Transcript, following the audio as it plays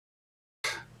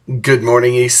Good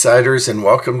morning, Eastsiders, and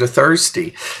welcome to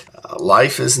Thursday.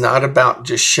 Life is not about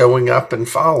just showing up and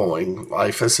following.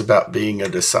 Life is about being a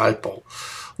disciple.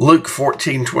 Luke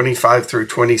 14:25 through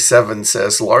 27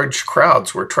 says, large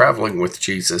crowds were traveling with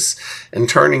Jesus, and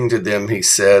turning to them, he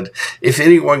said, if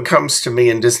anyone comes to me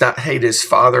and does not hate his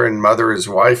father and mother, his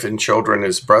wife and children,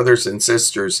 his brothers and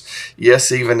sisters,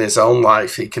 yes, even his own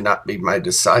life, he cannot be my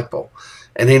disciple.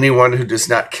 And anyone who does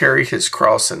not carry his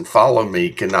cross and follow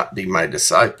me cannot be my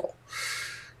disciple.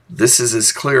 This is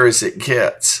as clear as it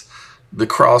gets. The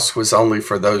cross was only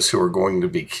for those who are going to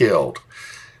be killed.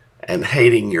 And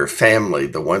hating your family,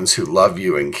 the ones who love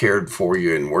you and cared for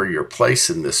you and were your place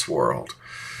in this world.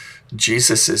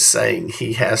 Jesus is saying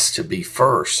he has to be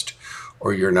first,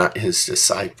 or you're not his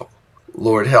disciple.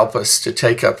 Lord, help us to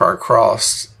take up our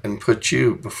cross and put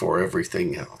you before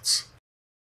everything else.